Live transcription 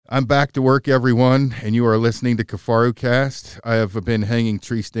I'm back to work, everyone, and you are listening to Kifaru Cast. I have been hanging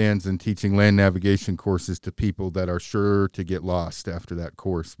tree stands and teaching land navigation courses to people that are sure to get lost after that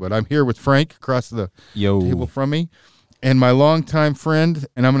course. But I'm here with Frank across the table from me, and my longtime friend,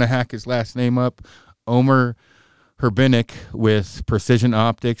 and I'm going to hack his last name up, Omer Herbinik with Precision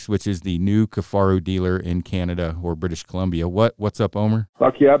Optics, which is the new Kifaru dealer in Canada or British Columbia. What's up, Omer?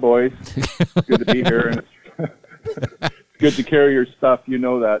 Fuck yeah, boys. It's good to be here, and it's good to carry your stuff. You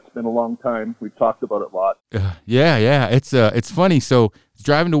know that. It's been a long time. We've talked about it a lot. Yeah. It's funny. So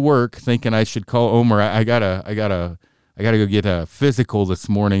driving to work thinking I should call Omer. I gotta go get a physical this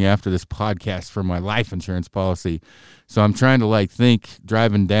morning after this podcast for my life insurance policy. So I'm trying to think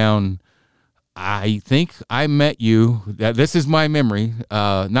driving down. I think I met you. This is my memory.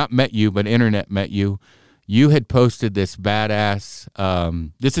 Not met you, but internet met you. You had posted this badass.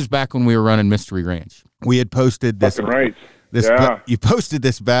 This is back when we were running Mystery Ranch. We had posted this. Fucking right. You posted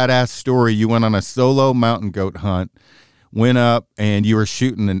this badass story. You went on a solo mountain goat hunt, went up, and you were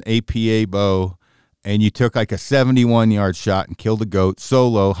shooting an APA bow, and you took like a 71-yard shot and killed a goat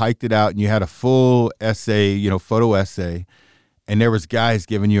solo, hiked it out, and you had a full essay, photo essay. And there was guys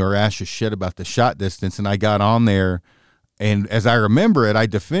giving you a rash of shit about the shot distance, and I got on there, and as I remember it, I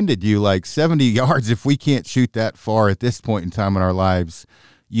defended you like 70 yards. If we can't shoot that far at this point in time in our lives,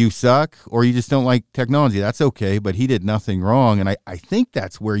 you suck, or you just don't like technology. That's okay, but he did nothing wrong, and I think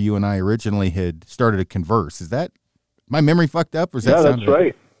that's where you and I originally had started to converse. Is that my memory fucked up, or is that that's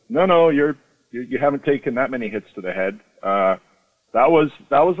right? No, you haven't taken that many hits to the head. That was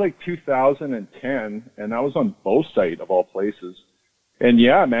like 2010, and that was on Bowsite of all places. And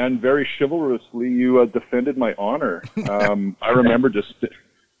yeah, man, very chivalrously you defended my honor. I remember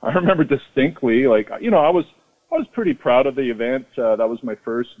distinctly, I was pretty proud of the event. That was my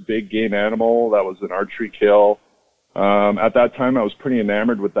first big game animal. That was an archery kill. At that time, I was pretty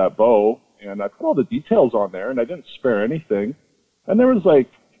enamored with that bow, and I put all the details on there, and I didn't spare anything. And there was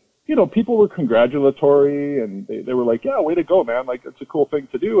people were congratulatory, and they were like, yeah, way to go, man. Like, it's a cool thing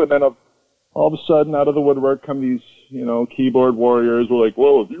to do. And then all of a sudden, out of the woodwork come these, keyboard warriors were like,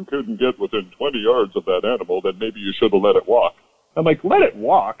 well, if you couldn't get within 20 yards of that animal, then maybe you should have let it walk. I'm like, let it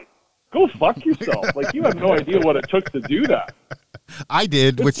walk? Go fuck yourself. You have no idea what it took to do that. I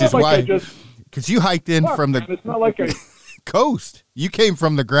did, which is why, because you hiked in from the it's not like I coast. You came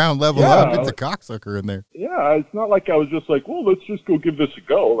from the ground level up. It's a cocksucker in there. Yeah, it's not like I was just like, well, let's just go give this a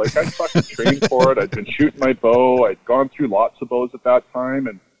go. I fucking trained for it. I'd been shooting my bow. I'd gone through lots of bows at that time,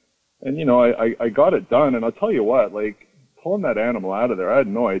 and I got it done. And I'll tell you what, pulling that animal out of there, I had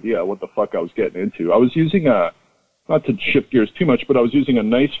no idea what the fuck I was getting into. I was using not to shift gears too much, but I was using a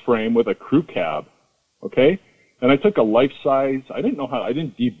nice frame with a crew cab, okay? And I took a life size. I didn't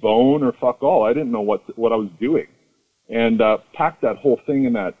debone or fuck all. I didn't know what I was doing. And packed that whole thing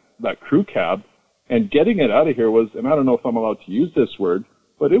in that crew cab, and getting it out of here was, and I don't know if I'm allowed to use this word,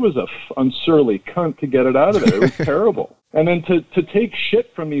 but it was a unsurly cunt to get it out of there. It was terrible. And then to take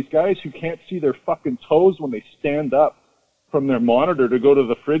shit from these guys who can't see their fucking toes when they stand up from their monitor to go to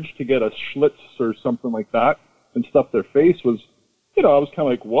the fridge to get a Schlitz or something like that and stuff their face was, I was kind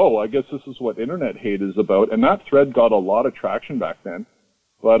of like, whoa, I guess this is what internet hate is about. And that thread got a lot of traction back then.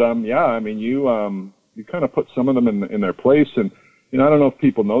 But you kind of put some of them in their place. And, I don't know if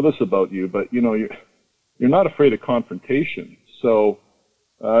people know this about you, but, you're not afraid of confrontation. So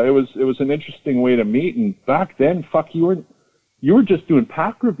it was an interesting way to meet. And back then, you were just doing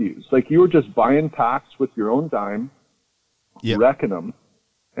pack reviews. You were just buying packs with your own dime, wrecking them,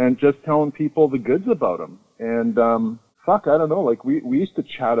 and just telling people the goods about them. And I don't know. We used to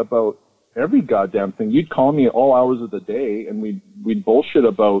chat about every goddamn thing. You'd call me at all hours of the day, and we'd bullshit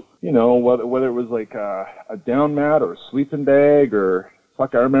about, whether it was a down mat or a sleeping bag or I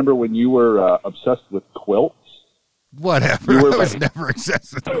remember when you were obsessed with quilts. Whatever. I was never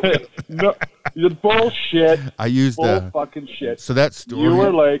obsessed with quilts. No, you're bullshit. I used fucking shit. So that story. You were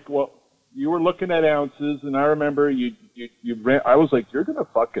you were looking at ounces, and I remember you ran. I was like, you're gonna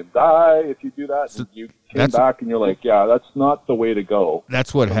fucking die if you do that. So and you came back, and you're like, yeah, that's not the way to go.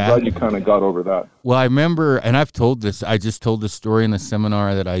 That's what happened. I'm glad you kind of got over that. Well, I remember, and I just told this story in the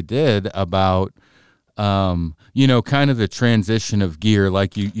seminar that I did about, kind of the transition of gear.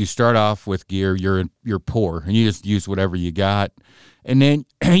 You start off with gear, you're poor, and you just use whatever you got. And then,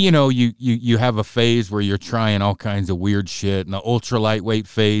 you have a phase where you're trying all kinds of weird shit, and the ultra lightweight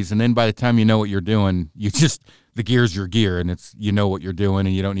phase. And then by the time you know what you're doing, the gear's your gear, and it's, what you're doing,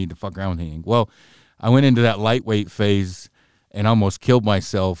 and you don't need to fuck around with anything. Well, I went into that lightweight phase and almost killed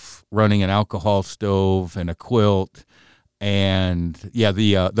myself running an alcohol stove and a quilt. And yeah,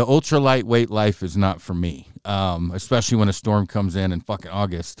 the ultra lightweight life is not for me. especially when a storm comes in fucking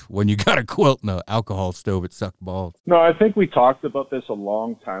August when you got a quilt and an alcohol stove. It sucked balls. No, I think we talked about this a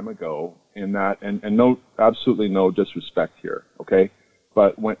long time ago in that, and no, absolutely no disrespect here, okay?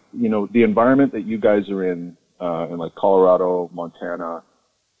 But when, the environment that you guys are in like Colorado, Montana,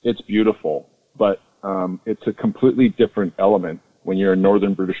 it's beautiful, but it's a completely different element when you're in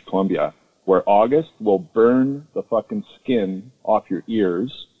northern British Columbia, where August will burn the fucking skin off your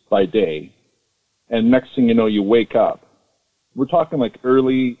ears by day, and next thing you know, you wake up. We're talking like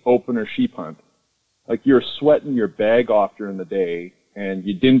early opener sheep hunt. Like you're sweating your bag off during the day, and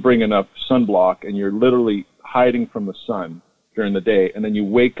you didn't bring enough sunblock, and you're literally hiding from the sun during the day, and then you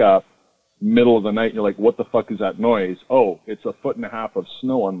wake up middle of the night, and you're like, what the fuck is that noise? Oh, it's 1.5 feet of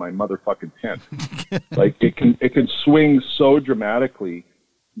snow on my motherfucking tent. Like it can swing so dramatically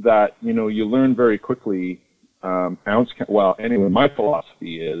that, you learn very quickly, ounce count. Well, anyway, my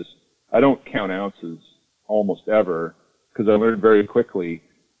philosophy is I don't count ounces almost ever, because I learned very quickly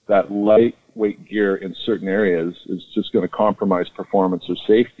that lightweight gear in certain areas is just going to compromise performance or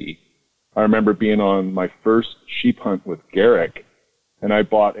safety. I remember being on my first sheep hunt with Garrick, and I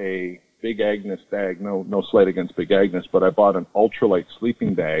bought a Big Agnes bag. No slight against Big Agnes, but I bought an ultralight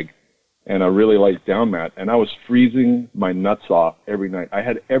sleeping bag and a really light down mat, and I was freezing my nuts off every night. I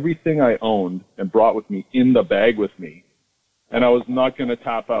had everything I owned and brought with me in the bag with me, and I was not going to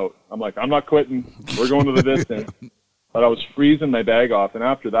tap out. I'm like, I'm not quitting. We're going to the distance. But I was freezing my bag off, and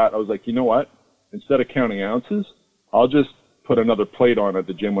after that, I was like, you know what? Instead of counting ounces, I'll just put another plate on at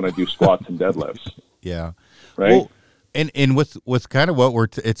the gym when I do squats and deadlifts. Yeah. Right? Well, and with kind of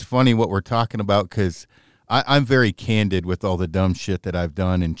what it's funny what we're talking about, because I'm very candid with all the dumb shit that I've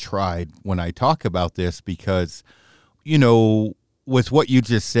done and tried when I talk about this, because, with what you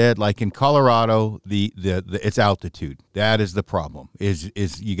just said, like in Colorado, the it's altitude. That is the problem, is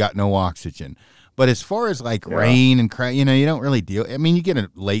you got no oxygen. But as far as like rain and you don't really deal. I mean, you get a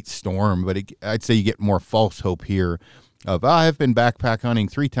late storm, but I'd say you get more false hope here of, I've been backpack hunting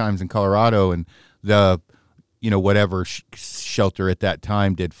 3 times in Colorado, and the, whatever shelter at that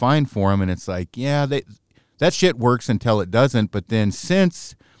time did fine for them. And it's like, yeah, that shit works until it doesn't. But then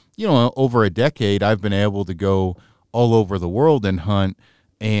since, over a decade, I've been able to go all over the world and hunt,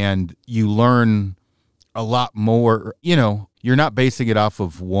 and you learn a lot more. You're not basing it off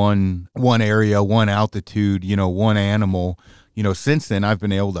of one area, one altitude, one animal. Since then I've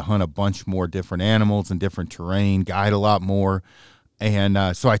been able to hunt a bunch more different animals and different terrain, guide a lot more.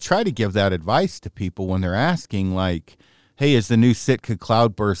 And so I try to give that advice to people when they're asking, like, hey, is the new Sitka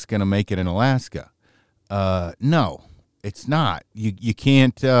Cloudburst going to make it in Alaska? No, it's not. You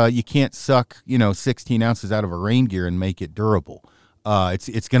can't suck, 16 ounces out of a rain gear and make it durable.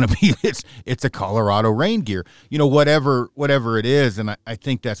 It's going to be, it's a Colorado rain gear, whatever it is. And I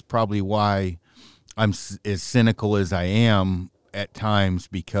think that's probably why I'm as cynical as I am at times,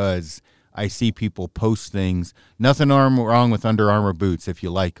 because I see people post things. Nothing wrong with Under Armour boots if you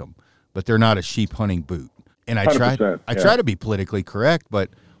like them, but they're not a sheep hunting boot. And I try to be politically correct, but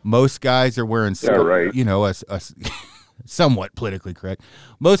most guys are wearing, somewhat politically correct.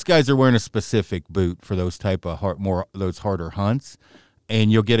 Most guys are wearing a specific boot for those type of those harder hunts.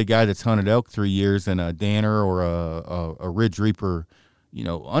 And you'll get a guy that's hunted elk 3 years in a Danner or a Ridge Reaper,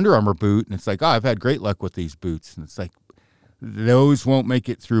 Under Armour boot, and it's like, I've had great luck with these boots. And it's like, those won't make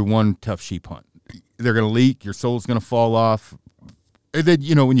it through one tough sheep hunt. They're going to leak. Your sole's going to fall off. And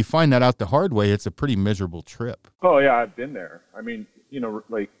then, when you find that out the hard way, it's a pretty miserable trip. Oh, yeah, I've been there. I mean,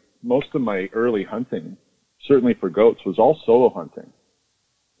 like most of my early hunting, certainly for goats, was all solo hunting.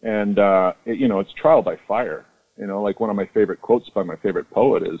 And, it's trial by fire. Like one of my favorite quotes by my favorite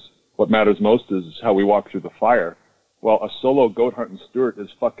poet is, what matters most is how we walk through the fire. Well, a solo goat hunting Stuart is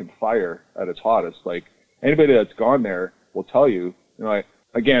fucking fire at its hottest. Like anybody that's gone there will tell you,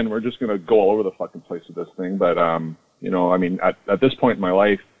 again, we're just going to go all over the fucking place with this thing. But, at this point in my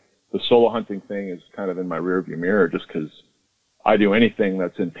life, the solo hunting thing is kind of in my rearview mirror, just because I do anything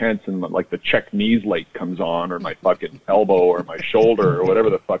that's intense and like the check knees light comes on, or my fucking elbow or my shoulder or whatever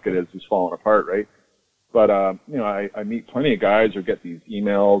the fuck it is falling apart, right? But, I meet plenty of guys or get these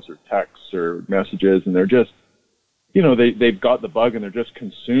emails or texts or messages, and they're just, they've got the bug and they're just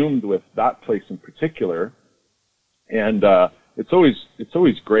consumed with that place in particular. And, it's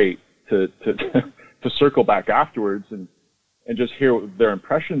always great to circle back afterwards and just hear what their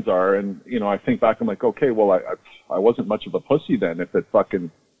impressions are. And, I think back, I'm like, okay, well, I wasn't much of a pussy then if it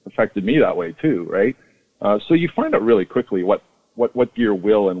fucking affected me that way too, right? So you find out really quickly what gear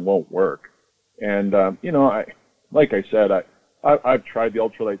will and won't work. And, like I said, I've tried the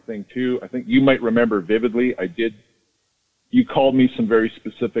ultralight thing too. I think you might remember vividly, I did you called me some very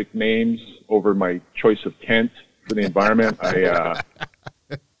specific names over my choice of tent for the environment. I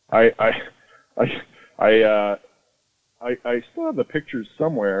still have the pictures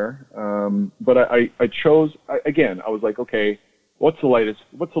somewhere, but I chose again. I was like, okay, what's the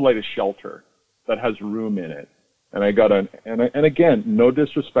lightest shelter that has room in it? And I got and again, no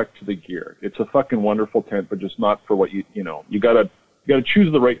disrespect to the gear. It's a fucking wonderful tent, but just not for what you gotta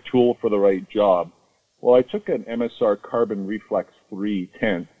choose the right tool for the right job. Well, I took an MSR Carbon Reflex 3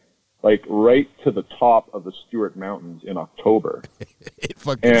 tent, like right to the top of the Stewart Mountains in October. It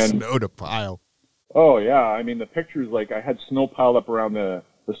fucking snowed a pile. Oh yeah, I mean the pictures, like I had snow piled up around the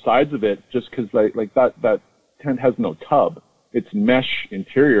sides of it just because like that tent has no tub. It's mesh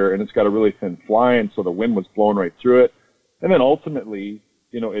interior and it's got a really thin fly, and so the wind was blowing right through it. And then ultimately,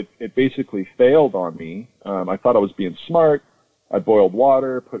 it basically failed on me. I thought I was being smart. I boiled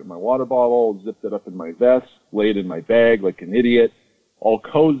water, put it in my water bottle, zipped it up in my vest, laid in my bag like an idiot, all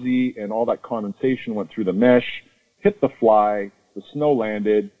cozy, and all that condensation went through the mesh, hit the fly, the snow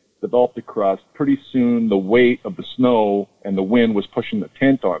landed, developed a crust. Pretty soon the weight of the snow and the wind was pushing the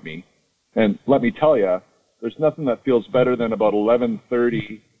tent on me. And let me tell you, there's nothing that feels better than about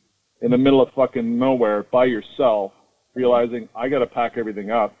 11:30 in the middle of fucking nowhere by yourself, realizing I got to pack everything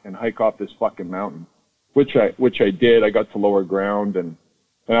up and hike off this fucking mountain, which I did. I got to lower ground, and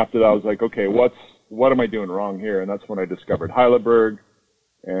after that I was like, okay, what am I doing wrong here? And that's when I discovered Heidelberg.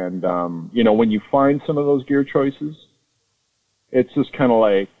 And when you find some of those gear choices, it's just kind of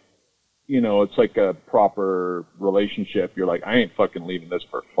like, it's like a proper relationship. You're like, I ain't fucking leaving this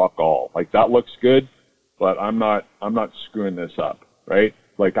for fuck all. Like, that looks good, but I'm not screwing this up, right?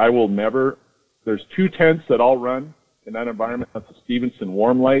 Like, I will never. There's two tents that I'll run in that environment. That's a Stevenson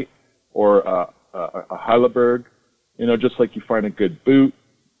Warm Light or a Heidelberg. Just like you find a good boot.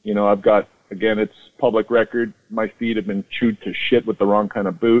 I've got, again, it's public record. My feet have been chewed to shit with the wrong kind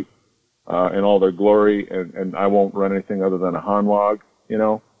of boot in all their glory, and I won't run anything other than a Hanwag.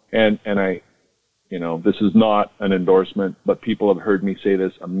 And I, this is not an endorsement, but people have heard me say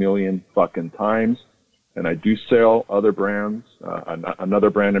this a million fucking times. And I do sell other brands, another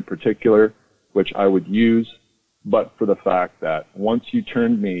brand in particular, which I would use, but for the fact that once you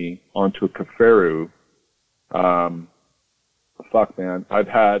turned me onto a Kifaru, fuck man, I've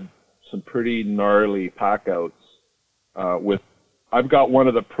had some pretty gnarly pack outs I've got one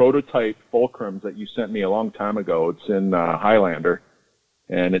of the prototype Fulcrums that you sent me a long time ago. It's in Highlander,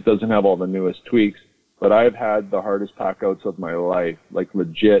 and it doesn't have all the newest tweaks, but I've had the hardest pack outs of my life, like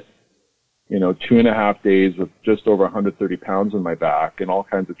legit, 2.5 days with just over 130 pounds on my back and all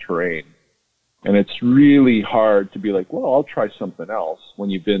kinds of terrain. And it's really hard to be like, well, I'll try something else when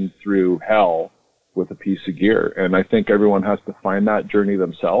you've been through hell with a piece of gear. And I think everyone has to find that journey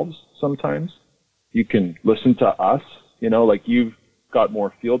themselves sometimes. You can listen to us, like you've got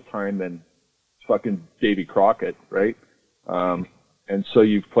more field time than fucking Davy Crockett, right? And so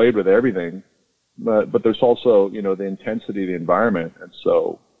you've played with everything, but there's also, the intensity of the environment. And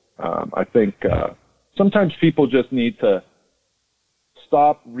so I think sometimes people just need to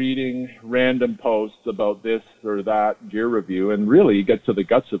stop reading random posts about this or that gear review and really get to the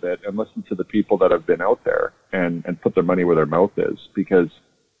guts of it and listen to the people that have been out there and put their money where their mouth is. Because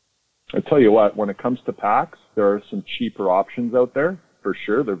I tell you what, when it comes to packs, there are some cheaper options out there for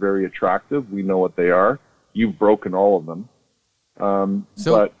sure. They're very attractive. We know what they are. You've broken all of them.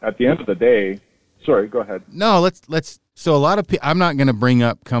 But at the end of the day, sorry, go ahead. No, let's. So a lot of I'm not going to bring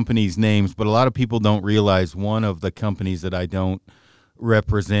up companies' names, but a lot of people don't realize one of the companies that I don't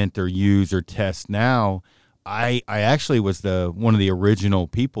represent or use or test now, I actually was one of the original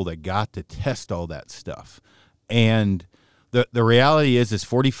people that got to test all that stuff. And the reality is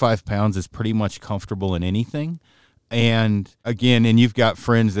 45 pounds is pretty much comfortable in anything. And again, and you've got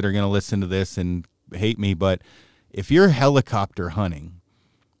friends that are going to listen to this and hate me, but if you're helicopter hunting,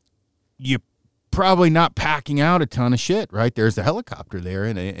 you're probably not packing out a ton of shit, right? There's a helicopter there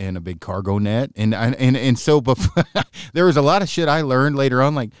and a big cargo net. And so before, there was a lot of shit I learned later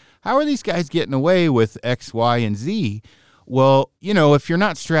on, like, how are these guys getting away with X, Y, and Z? Well, if you're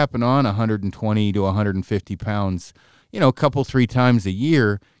not strapping on 120 to 150 pounds, a couple, 3 times a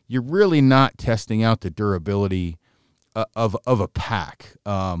year, you're really not testing out the durability of a pack.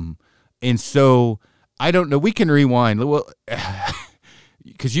 And so I don't know. We can rewind. Well,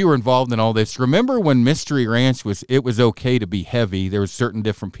 because you were involved in all this. Remember when Mystery Ranch it was okay to be heavy? There was certain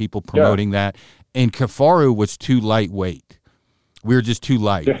different people promoting that, and Kifaru was too lightweight. We were just too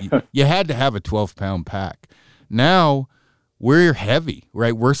light. You had to have a 12-pound pack. Now we're heavy,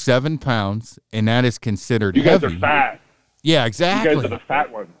 right? We're 7 pounds, and that is considered heavy. You guys are fat. Yeah, exactly. You guys are the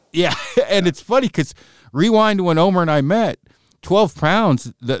fat ones. Yeah, and it's funny because Rewind to when Omer and I met. 12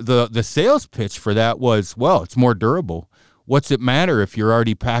 pounds, the sales pitch for that was, well, it's more durable. What's it matter if you're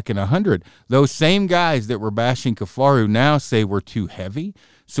already packing 100? Those same guys that were bashing Kifaru now say we're too heavy.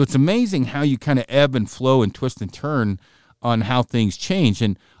 So it's amazing how you kind of ebb and flow and twist and turn on how things change.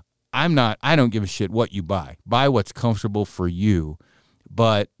 And I don't give a shit what you buy. Buy what's comfortable for you.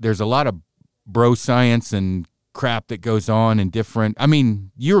 But there's a lot of bro science and crap that goes on in different, I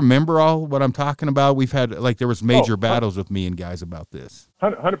mean, you remember all what I'm talking about? We've had, like, there was major battles with me and guys about this.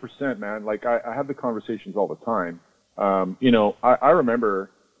 100%, man. Like, I have the conversations all the time. You know, I remember,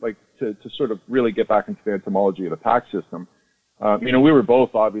 like, to sort of really get back into the entomology of the pack system, you know, we were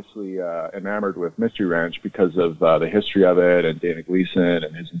both obviously enamored with Mystery Ranch because of the history of it and Dana Gleason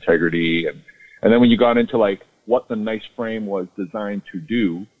and his integrity. And then when you got into, like, what the nice frame was designed to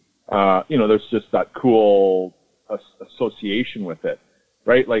do, you know, there's just that cool association with it,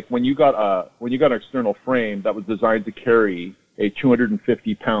 right? Like when you got an external frame that was designed to carry a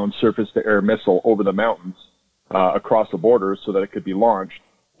 250-pound surface-to-air missile over the mountains across the border so that it could be launched,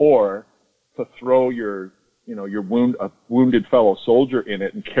 or to throw your wounded fellow soldier in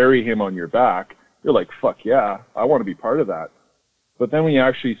it and carry him on your back, you're like, fuck yeah, I want to be part of that. But then when you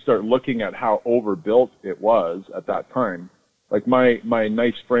actually start looking at how overbuilt it was at that time, like my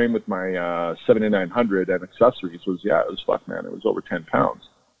nice frame with my 7900 and accessories was, it was fuck, man, it was over 10 pounds.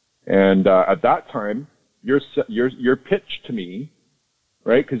 And at that time, your pitch to me,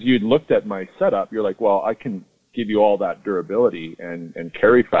 right, because you'd looked at my setup, you're like, well, I can give you all that durability and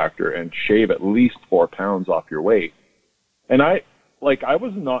carry factor and shave at least 4 pounds off your weight. And I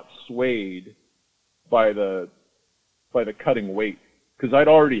was not swayed by the cutting weight, because I'd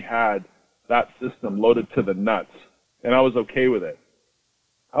already had that system loaded to the nuts, and I was okay with it.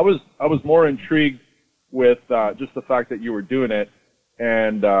 I was more intrigued with just the fact that you were doing it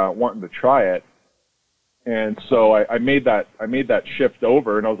and wanting to try it. And so I made that shift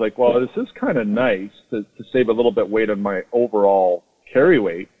over, and I was like, well, this is kind of nice to save a little bit weight on my overall carry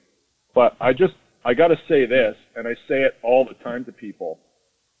weight. But I got to say this, and I say it all the time to people.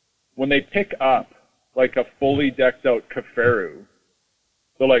 When they pick up like a fully decked out Kifaru,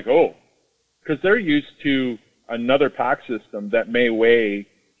 they're like, oh, because they're used to another pack system that may weigh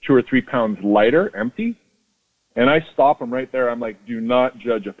 2 or 3 pounds lighter, empty. And I stop them right there. I'm like, do not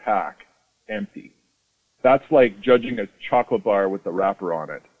judge a pack empty. That's like judging a chocolate bar with the wrapper on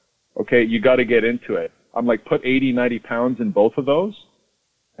it. Okay, you got to get into it. I'm like, put 80, 90 pounds in both of those,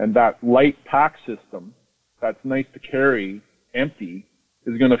 and that light pack system that's nice to carry empty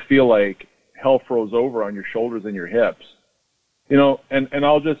is going to feel like hell froze over on your shoulders and your hips. You know, and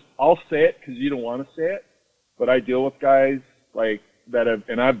I'll say it because you don't want to say it, but I deal with guys like that have,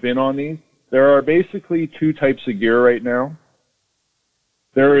 and I've been on these. There are basically 2 types of gear right now.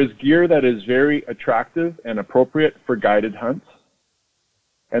 There is gear that is very attractive and appropriate for guided hunts.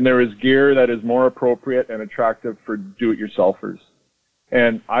 And there is gear that is more appropriate and attractive for do-it-yourselfers.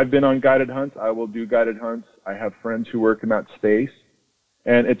 And I've been on guided hunts. I will do guided hunts. I have friends who work in that space.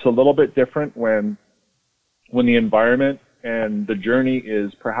 And it's a little bit different when the environment and the journey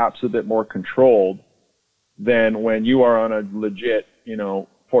is perhaps a bit more controlled than when you are on a legit,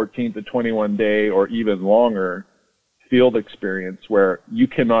 14 to 21 day or even longer field experience where you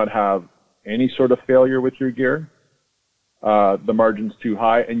cannot have any sort of failure with your gear. The margin's too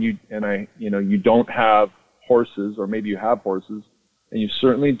high, and you don't have horses, or maybe you have horses, and you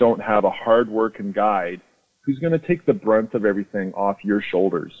certainly don't have a hard-working guide who's going to take the brunt of everything off your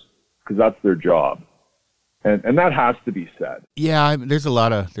shoulders, because that's their job, and that has to be said. Yeah, there's a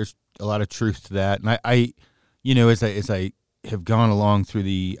lot of truth to that, and I as I have gone along through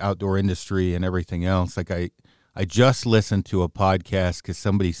the outdoor industry and everything else, like I just listened to a podcast because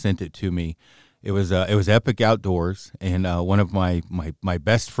somebody sent it to me. It was Epic Outdoors, and one of my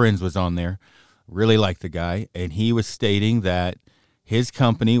best friends was on there. Really liked the guy, and he was stating that his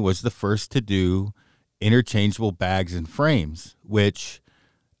company was the first to do interchangeable bags and frames, which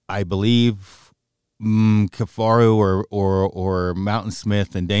I believe Kifaru or Mountain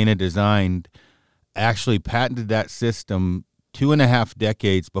Smith and Dana Designed actually patented that system 2.5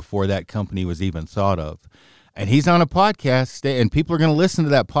 decades before that company was even thought of. And he's on a podcast, and people are going to listen to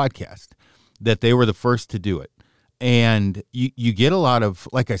that podcast, that they were the first to do it. And you get a lot of,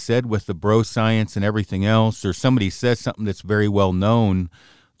 like I said, with the bro science and everything else, or somebody says something that's very well known,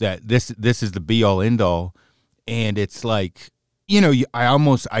 that this is the be-all, end-all. And it's like,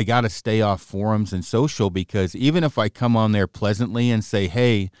 I got to stay off forums and social, because even if I come on there pleasantly and say,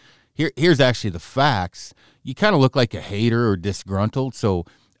 hey, here's actually the facts, you kind of look like a hater or disgruntled. So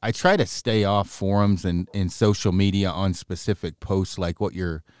I try to stay off forums and social media on specific posts like what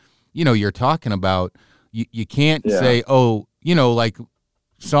you're talking about. You can't say, oh, like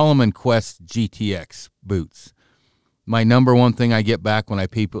Solomon Quest GTX boots. My number one thing I get back when I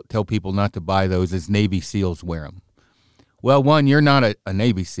tell people not to buy those is Navy SEALs wear them. Well, one, you're not a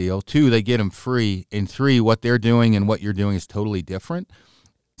Navy SEAL. Two, they get them free. And three, what they're doing and what you're doing is totally different.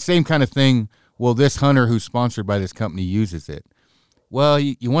 Same kind of thing. Well, this hunter who's sponsored by this company uses it. Well,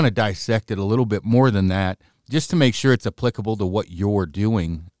 you want to dissect it a little bit more than that, just to make sure it's applicable to what you're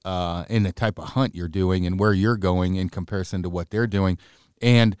doing and the type of hunt you're doing and where you're going in comparison to what they're doing.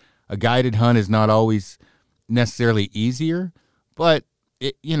 And a guided hunt is not always necessarily easier, but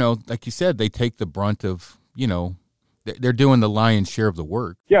like you said, they take the brunt of, they're doing the lion's share of the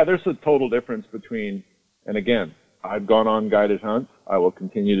work. Yeah, there's a total difference between, and again, I've gone on guided hunts. I will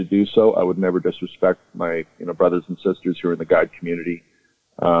continue to do so. I would never disrespect my brothers and sisters who are in the guide community.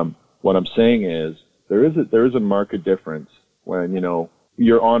 What I'm saying is there is a marked difference when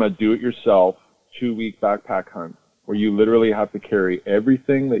you're on a do-it-yourself 2-week backpack hunt where you literally have to carry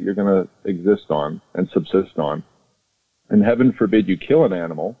everything that you're going to exist on and subsist on. And heaven forbid you kill an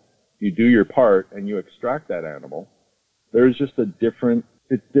animal, you do your part and you extract that animal. There's just it's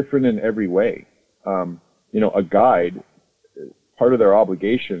different in every way. A guide, part of their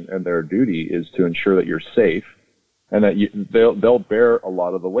obligation and their duty is to ensure that you're safe and that they'll bear a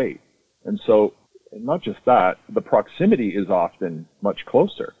lot of the weight. And so, not just that, the proximity is often much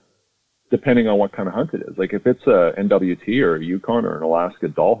closer, depending on what kind of hunt it is. Like if it's a NWT or a Yukon or an Alaska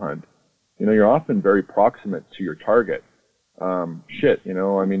doll hunt, you're often very proximate to your target.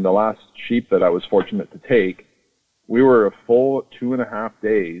 The last sheep that I was fortunate to take, we were a full 2.5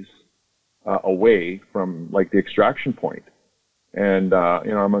 days away from like the extraction point. And,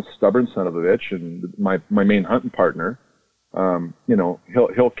 I'm a stubborn son of a bitch, and my main hunting partner,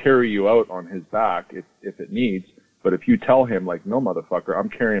 he'll carry you out on his back if it needs. But if you tell him like, no, motherfucker, I'm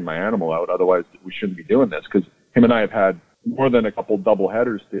carrying my animal out, otherwise we shouldn't be doing this, because him and I have had more than a couple double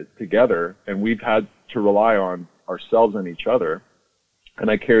headers together, and we've had to rely on ourselves and each other.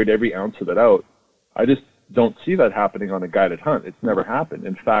 And I carried every ounce of it out. I just don't see that happening on a guided hunt. It's never happened.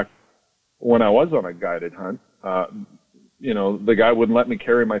 In fact, when I was on a guided hunt, the guy wouldn't let me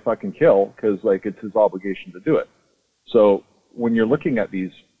carry my fucking kill because like it's his obligation to do it. So when you're looking at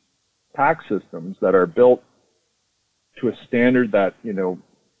these pack systems that are built to a standard that,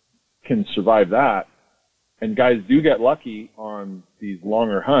 can survive that, and guys do get lucky on these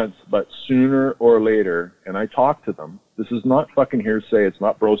longer hunts, but sooner or later, and I talk to them, this is not fucking hearsay, it's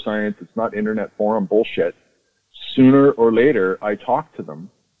not bro science, it's not internet forum bullshit. Sooner or later, I talk to them,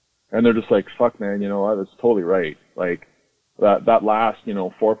 and they're just like, fuck man, that's totally right. Like, that last,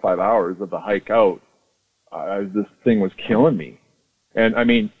 4 or 5 hours of the hike out, this thing was killing me. And I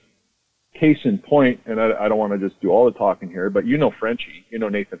mean, case in point, and I don't want to just do all the talking here, but Frenchie,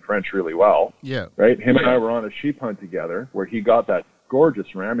 Nathan French really well. Yeah. Right? Him and I were on a sheep hunt together where he got that gorgeous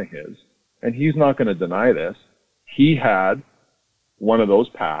ram of his, and he's not going to deny this. He had one of those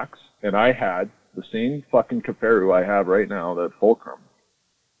packs, and I had the same fucking Kaferu I have right now, the Fulcrum.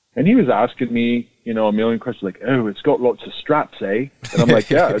 And he was asking me, a million questions like, oh, it's got lots of straps, eh? And I'm like,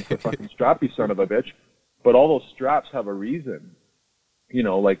 yeah, it's a fucking strappy son of a bitch. But all those straps have a reason.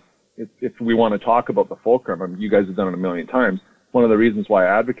 Like, if we want to talk about the Fulcrum, you guys have done it a million times, one of the reasons why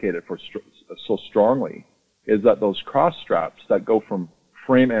I advocated for so strongly is that those cross straps that go from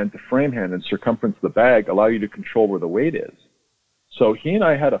frame end to frame hand and circumference of the bag allow you to control where the weight is. So he and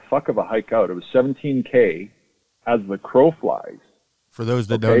I had a fuck of a hike out. It was 17K as the crow flies. For those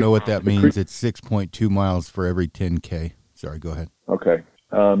that don't know what that means, it's 6.2 miles for every 10K. Sorry, go ahead. Okay.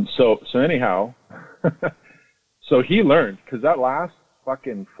 So anyhow, so he learned, because that last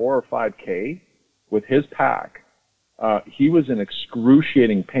fucking 4 or 5K with his pack, he was in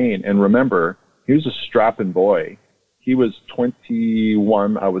excruciating pain. And remember, he was a strapping boy. He was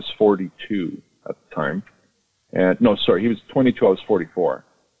 21. I was 42 at the time. And no, sorry, he was 22. I was 44.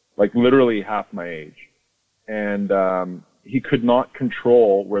 Like literally half my age. And he could not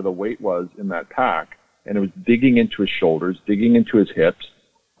control where the weight was in that pack. And it was digging into his shoulders, digging into his hips.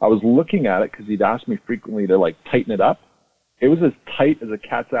 I was looking at it because he'd asked me frequently to like tighten it up. It was as tight as a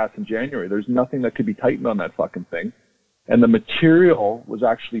cat's ass in January. There's nothing that could be tightened on that fucking thing. And the material was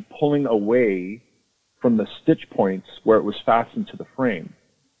actually pulling away from the stitch points where it was fastened to the frame.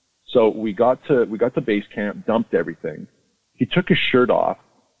 So we got to base camp, dumped everything. He took his shirt off,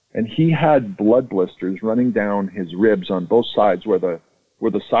 and he had blood blisters running down his ribs on both sides where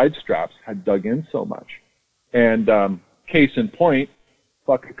the side straps had dug in so much. And case in point,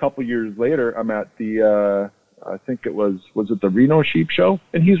 fuck, a couple years later, I'm at the I think it was it the Reno Sheep Show,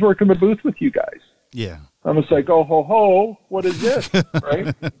 and he's working the booth with you guys. Yeah. I'm just like, oh, ho, ho, what is this,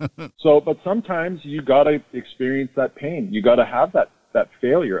 right? So, but sometimes you got to experience that pain. You got to have that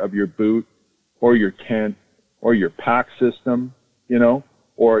failure of your boot or your tent or your pack system, you know,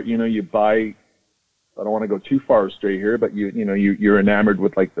 or, you know, you buy, I don't want to go too far astray here, but you're enamored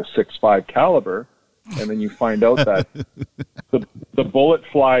with like the 6.5 caliber, and then you find out that the bullet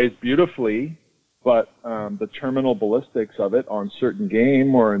flies beautifully, but the terminal ballistics of it on certain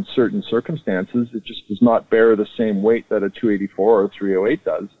game or in certain circumstances, it just does not bear the same weight that a 284 or 308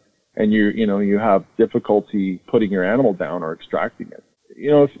 does. And you have difficulty putting your animal down or extracting it. You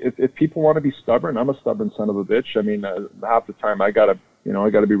know, if people want to be stubborn, I'm a stubborn son of a bitch. I mean, half the time I gotta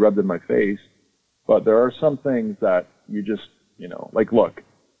be rubbed in my face. But there are some things that you just, like, look,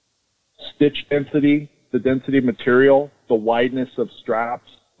 stitch density, the density of material, the wideness of straps,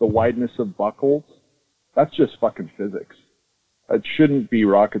 the wideness of buckles, that's just fucking physics. It shouldn't be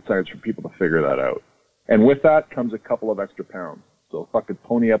rocket science for people to figure that out. And with that comes a couple of extra pounds. So fucking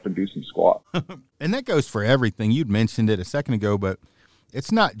pony up and do some squats. And that goes for everything. You'd mentioned it a second ago, but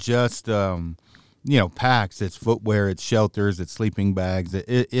it's not just, packs. It's footwear, it's shelters, it's sleeping bags.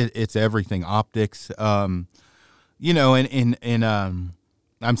 It's everything. Optics.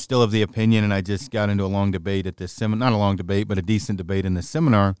 I'm still of the opinion, and I just got into a long debate at this seminar, not a long debate, but a decent debate in this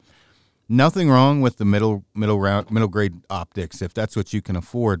seminar. Nothing wrong with the middle grade optics if that's what you can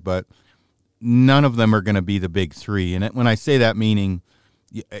afford, but none of them are going to be the big three. And when I say that, meaning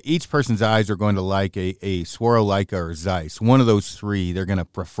each person's eyes are going to like a Swaro, Leica, or Zeiss. One of those three they're going to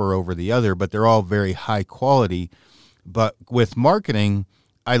prefer over the other, but they're all very high quality. But with marketing,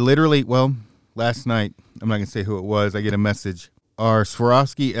 last night, I'm not going to say who it was, I get a message, are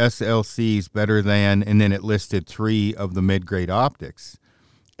Swarovski SLCs better than, and then it listed three of the mid-grade optics.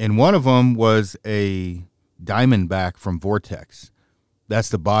 And one of them was a Diamondback from Vortex. That's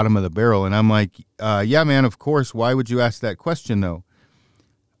the bottom of the barrel. And I'm like, yeah, man, of course. Why would you ask that question, though?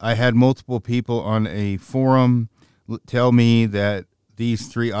 I had multiple people on a forum tell me that these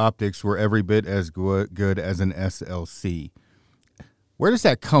three optics were every bit as good as an SLC. Where does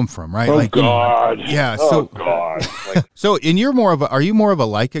that come from, right? Oh, God. Yeah. Oh, God. So, and are you more of a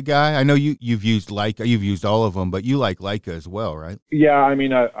Leica guy? I know you've used Leica, you've used all of them, but you like Leica as well, right? Yeah, I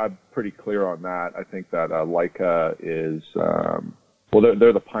mean, I'm pretty clear on that. I think that Leica is,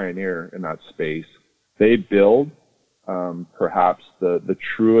 they're the pioneer in that space. They build perhaps the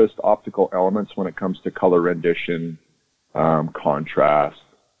truest optical elements when it comes to color rendition, contrast.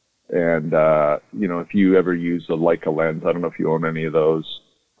 And, if you ever use a Leica lens, I don't know if you own any of those.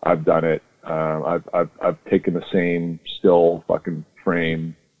 I've done it. I've taken the same still fucking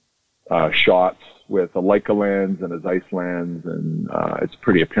frame, shots with a Leica lens and a Zeiss lens, and, it's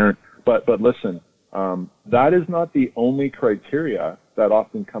pretty apparent. But listen, that is not the only criteria that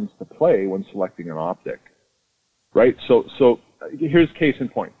often comes to play when selecting an optic, right? So here's case in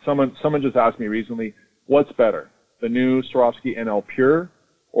point. Someone just asked me recently, what's better, the new Swarovski NL Pure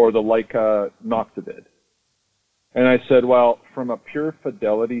or the Leica Noctivid? And I said, well, from a pure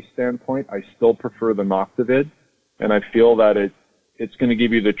fidelity standpoint, I still prefer the Noctivid, and I feel that it's going to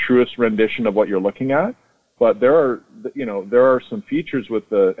give you the truest rendition of what you're looking at. But there are some features with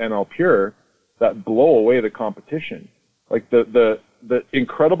the NL Pure that blow away the competition. Like the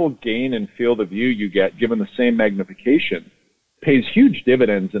incredible gain in field of view you get given the same magnification pays huge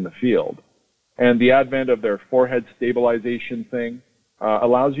dividends in the field. And the advent of their forehead stabilization thing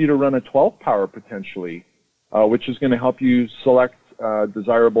allows you to run a 12 power potentially, which is going to help you select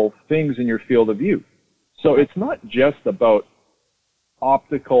desirable things in your field of view. So it's not just about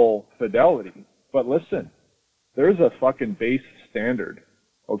optical fidelity, but listen, there's a fucking base standard,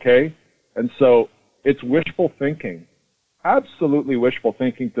 okay? And so it's wishful thinking, absolutely wishful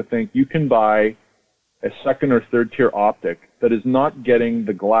thinking, to think you can buy a second or third tier optic that is not getting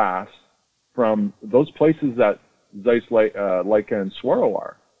the glass from those places that Zeiss, Leica, and Swaro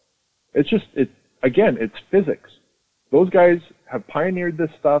are. It's physics. Those guys have pioneered this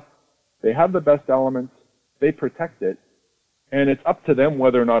stuff. They have the best elements. They protect it. And it's up to them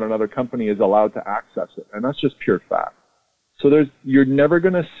whether or not another company is allowed to access it. And that's just pure fact. So you're never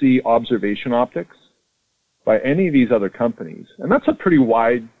going to see observation optics by any of these other companies. And that's a pretty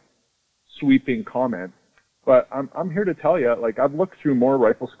wide, sweeping comment. But I'm here to tell you, like, I've looked through more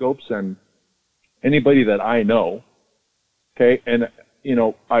rifle scopes than anybody that I know. Okay. And,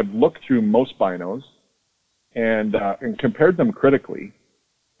 I've looked through most binos and compared them critically.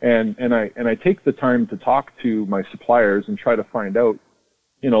 And I take the time to talk to my suppliers and try to find out,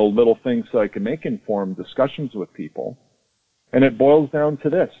 little things so I can make informed discussions with people. And it boils down to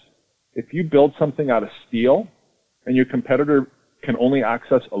this. If you build something out of steel and your competitor can only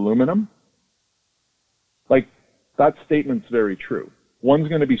access aluminum, Like, that statement's very true. One's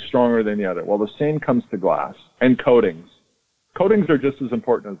going to be stronger than the other. Well, the same comes to glass and coatings. Coatings are just as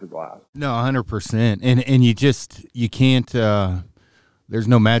important as the glass. No, 100%. And you can't, there's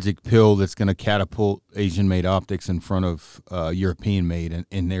no magic pill that's going to catapult Asian-made optics in front of European-made,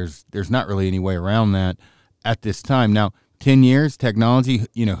 and there's not really any way around that at this time. Now, 10 years, technology,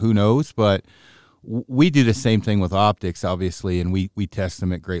 who knows, but we do the same thing with optics, obviously, and we test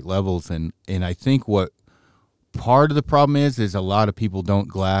them at great levels, and I think what part of the problem is a lot of people don't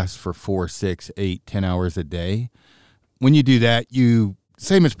glass for 4, 6, 8, 10 hours a day. When you do that,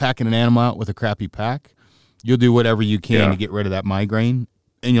 same as packing an animal out with a crappy pack, you'll do whatever you can to get rid of that migraine,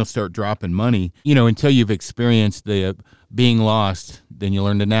 and you'll start dropping money. Until you've experienced the being lost, then you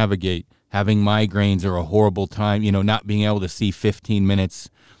learn to navigate. Having migraines are a horrible time, not being able to see 15 minutes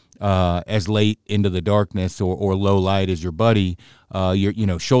as late into the darkness or low light as your buddy.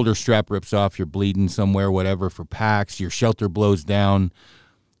 Your shoulder strap rips off, you're bleeding somewhere, whatever, for packs, your shelter blows down.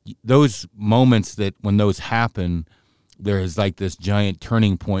 Those moments that when those happen, there is like this giant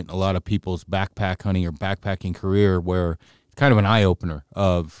turning point in a lot of people's backpack hunting or backpacking career where it's kind of an eye-opener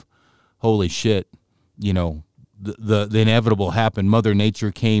of, holy shit, the inevitable happened. Mother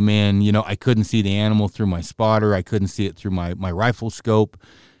Nature came in, I couldn't see the animal through my spotter. I couldn't see it through my rifle scope.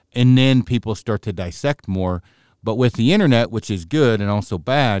 And then people start to dissect more. But with the internet, which is good and also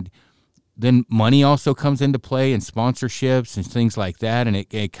bad, then money also comes into play and sponsorships and things like that, and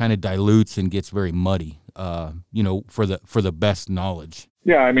it kind of dilutes and gets very muddy, for the best knowledge.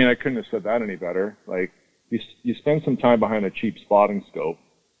 Yeah, I mean, I couldn't have said that any better. Like, you spend some time behind a cheap spotting scope.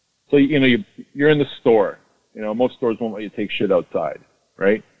 So, you're in the store. Most stores won't let you take shit outside,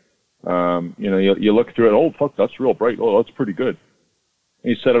 right? You look through it, oh, fuck, that's real bright. Oh, that's pretty good. And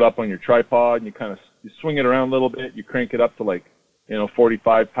you set it up on your tripod, and you swing it around a little bit. You crank it up to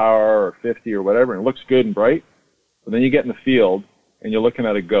 45 power or 50 or whatever, and it looks good and bright. But then you get in the field, and you're looking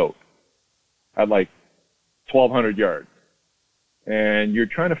at a goat at 1,200 yards. And you're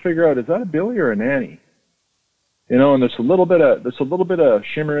trying to figure out, is that a Billy or a Nanny? And there's a little bit of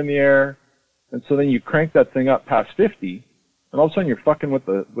shimmer in the air. And so then you crank that thing up past 50, and all of a sudden you're fucking with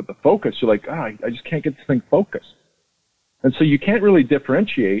the focus. You're like, I just can't get this thing focused. And so you can't really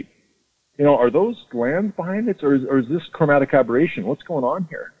differentiate, are those glands behind it, or is this chromatic aberration? What's going on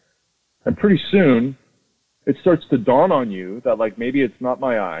here? And pretty soon, it starts to dawn on you that, maybe it's not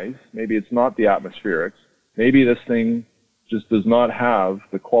my eyes, maybe it's not the atmospherics, maybe this thing just does not have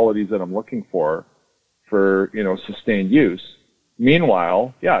the qualities that I'm looking for, sustained use.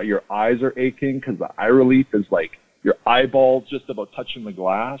 Meanwhile, your eyes are aching because the eye relief is your eyeball's just about touching the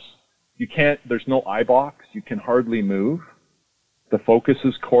glass. There's no eye box. You can hardly move. The focus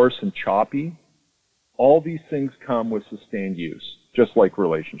is coarse and choppy. All these things come with sustained use, just like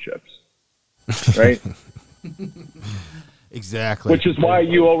relationships, right? Exactly. Which is why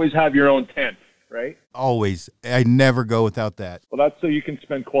you always have your own tent, right? Always. I never go without that. Well, that's so you can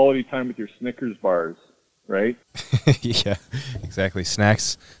spend quality time with your Snickers bars, right? Yeah, exactly.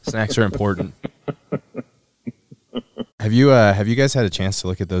 Snacks are important. Have you guys had a chance to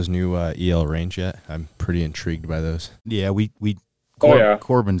look at those new EL range yet? I'm pretty intrigued by those. Yeah,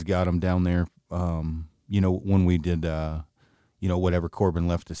 Corbin's got them down there. When we did, whatever Corbin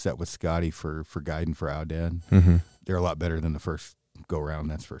left to set with Scotty for guiding for Aoudad. Mm-hmm. They're a lot better than the first go round,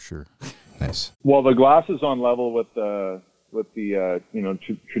 that's for sure. Nice. Well, the glass is on level with the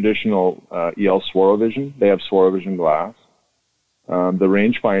traditional EL SwirlVision. They have SwirlVision glass. The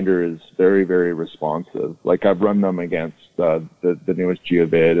rangefinder is very, very responsive. I've run them against the newest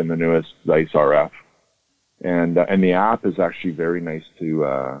Geovid and the newest Zeiss RF, and the app is actually very nice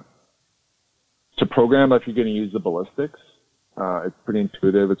to program if you're going to use the ballistics. It's pretty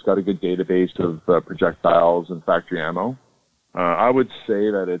intuitive. It's got a good database of projectiles and factory ammo. I would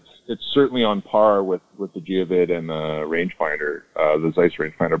say that it's certainly on par with the Geovid and the rangefinder, the Zeiss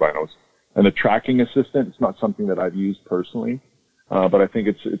rangefinder binos. And the tracking assistant, it's not something that I've used personally. But I think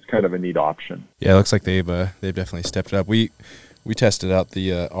it's kind of a neat option. Yeah, it looks like they've definitely stepped it up. We tested out the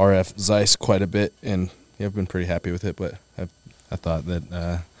RF Zeiss quite a bit, and I've been pretty happy with it. But I thought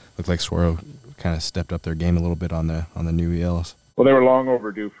that looked like Swirl kind of stepped up their game a little bit on the new ELs. Well, they were long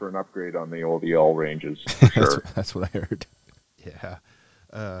overdue for an upgrade on the old EL ranges. For sure. That's what I heard. Yeah.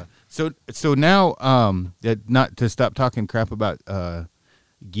 So now, not to stop talking crap about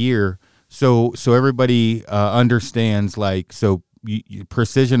gear. So everybody understands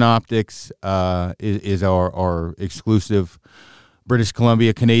Precision Optics is our exclusive British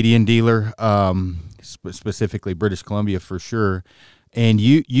Columbia Canadian dealer, specifically British Columbia for sure. And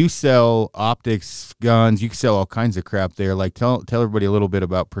you sell optics, guns, you sell all kinds of crap there. Like tell everybody a little bit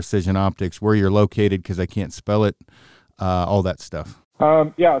about Precision Optics, where you're located, because I can't spell it, all that stuff.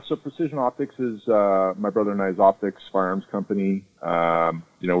 So Precision Optics is my brother and I's optics firearms company.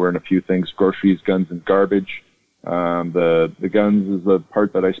 We're in a few things: groceries, guns, and garbage. The guns is the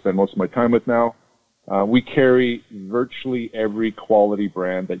part that I spend most of my time with now. We carry virtually every quality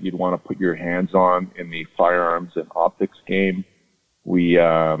brand that you'd want to put your hands on in the firearms and optics game. We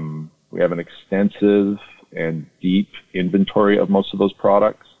have an extensive and deep inventory of most of those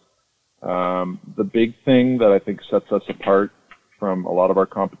products. The big thing that I think sets us apart from a lot of our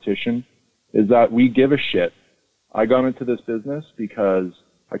competition is that we give a shit. I got into this business because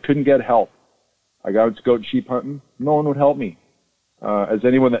I couldn't get help. I got into goat and sheep hunting. No one would help me. As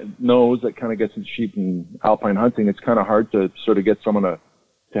anyone that knows that kind of gets into sheep and alpine hunting, it's kind of hard to sort of get someone to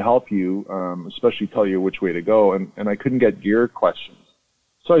help you, especially tell you which way to go. And I couldn't get gear questions.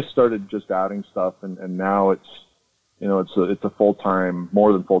 So I started just adding stuff, and now it's a full-time,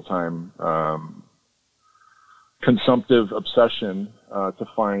 more than full-time, consumptive obsession to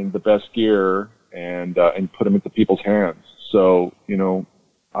find the best gear and put them into people's hands. So,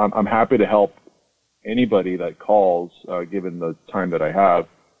 I'm happy to help anybody that calls, given the time that I have,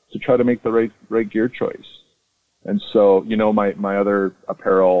 to try to make the right gear choice. And so, my other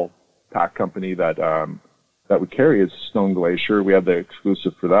apparel pack company that we carry is Stone Glacier. We have the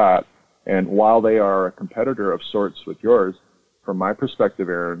exclusive for that. And while they are a competitor of sorts with yours, from my perspective,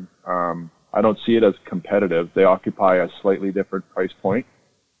 Aaron, I don't see it as competitive. They occupy a slightly different price point.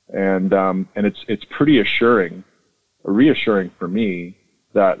 And it's pretty reassuring for me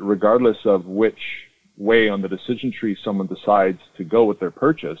that regardless of which way on the decision tree someone decides to go with their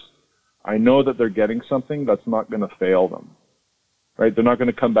purchase, I know that they're getting something that's not going to fail them, right? They're not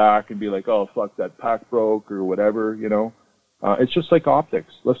going to come back and be like, oh, fuck, that pack broke or whatever, It's just like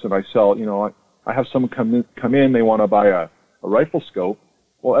optics. Listen, I sell, I have someone come in, they want to buy a rifle scope.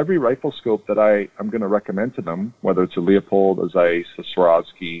 Well, every rifle scope that I'm going to recommend to them, whether it's a Leopold, a Zeiss, a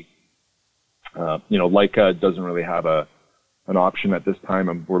Swarovski, Leica doesn't really have an option at this time,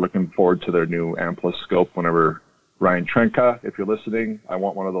 and we're looking forward to their new Amplis scope whenever. Ryan Trenka, if you're listening, I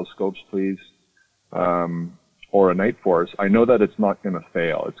want one of those scopes, please, or a Night Force. I know that it's not going to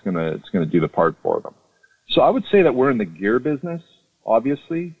fail. It's going to do the part for them. So I would say that we're in the gear business,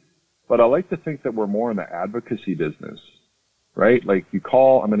 obviously, but I like to think that we're more in the advocacy business, right? Like you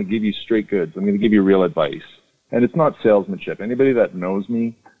call, I'm going to give you straight goods. I'm going to give you real advice, and it's not salesmanship. Anybody that knows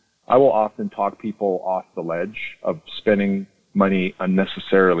me, I will often talk people off the ledge of spending money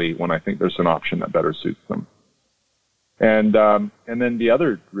unnecessarily when I think there's an option that better suits them. And then the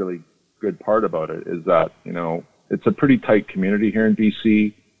other really good part about it is that, it's a pretty tight community here in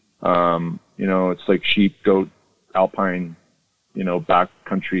BC. It's like sheep, goat, alpine,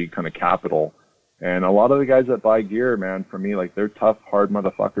 backcountry kind of capital. And a lot of the guys that buy gear, man, for me, like they're tough, hard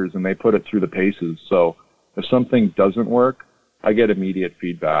motherfuckers, and they put it through the paces. So if something doesn't work, I get immediate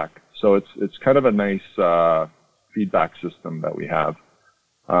feedback. So it's kind of a nice feedback system that we have.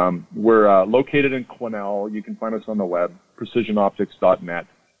 We're located in Quesnel. You can find us on the web, precisionoptics.net.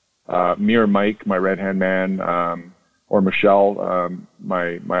 Me or Mike, my right-hand man, or Michelle,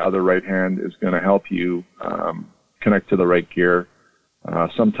 my other right hand, is going to help you connect to the right gear.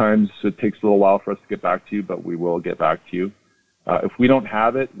 Sometimes it takes a little while for us to get back to you, but we will get back to you. If we don't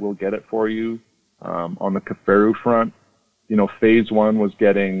have it, we'll get it for you. On the Kaferu front, phase one was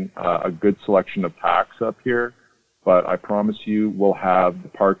getting a good selection of packs up here. But I promise you, we'll have the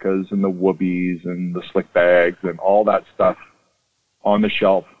parkas and the whoobies and the slick bags and all that stuff on the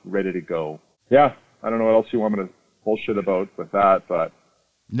shelf, ready to go. Yeah, I don't know what else you want me to bullshit about with that, but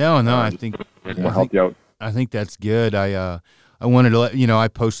no, I think we'll help you out. I think that's good. I wanted to let I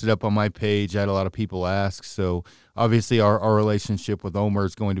posted up on my page. I had a lot of people ask, so obviously our relationship with Omer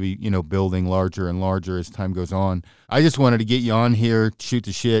is going to be building larger and larger as time goes on. I just wanted to get you on here, shoot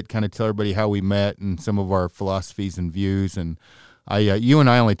the shit, kind of tell everybody how we met and some of our philosophies and views. And you and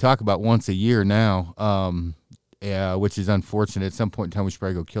I only talk about once a year now, which is unfortunate. At some point in time, we should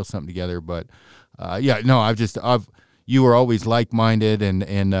probably go kill something together. But you were always like-minded,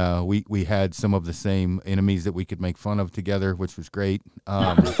 and we had some of the same enemies that we could make fun of together, which was great.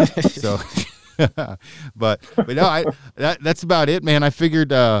 So, but no, that's about it, man. I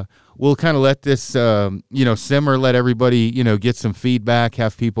figured we'll kind of let this simmer, let everybody get some feedback,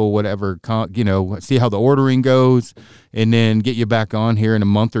 have people see how the ordering goes, and then get you back on here in a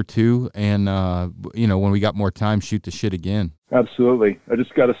month or two, and when we got more time, shoot the shit again. Absolutely. I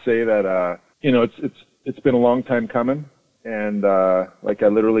just got to say that it's been a long time coming, and I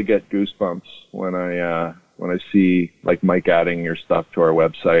literally get goosebumps when when I see like Mike adding your stuff to our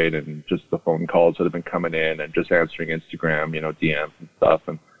website and just the phone calls that have been coming in and just answering Instagram, DMs and stuff.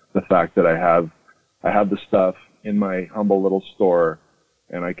 And the fact that I have the stuff in my humble little store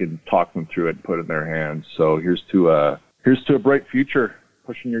and I can talk them through it and put it in their hands. So here's to a bright future,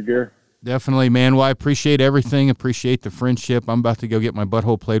 pushing your gear. Definitely, man. Well, I appreciate everything. Appreciate the friendship. I'm about to go get my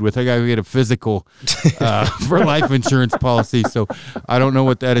butthole played with. I got to get a physical for life insurance policy. So I don't know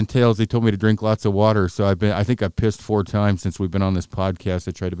what that entails. They told me to drink lots of water. So I think I've pissed 4 times since we've been on this podcast.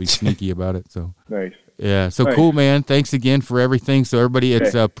 I try to be sneaky about it. So nice. Yeah. So nice. Cool, man. Thanks again for everything. So everybody,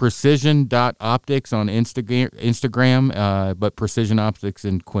 it's precision.optics on Instagram, but Precision Optics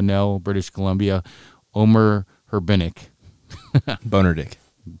in Quesnel, British Columbia. Omer Herbenick. Boner dick.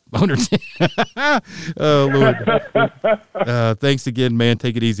 Oh, Lord. Thanks again, man.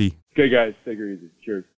 Take it easy. Okay, guys. Take it easy. Cheers.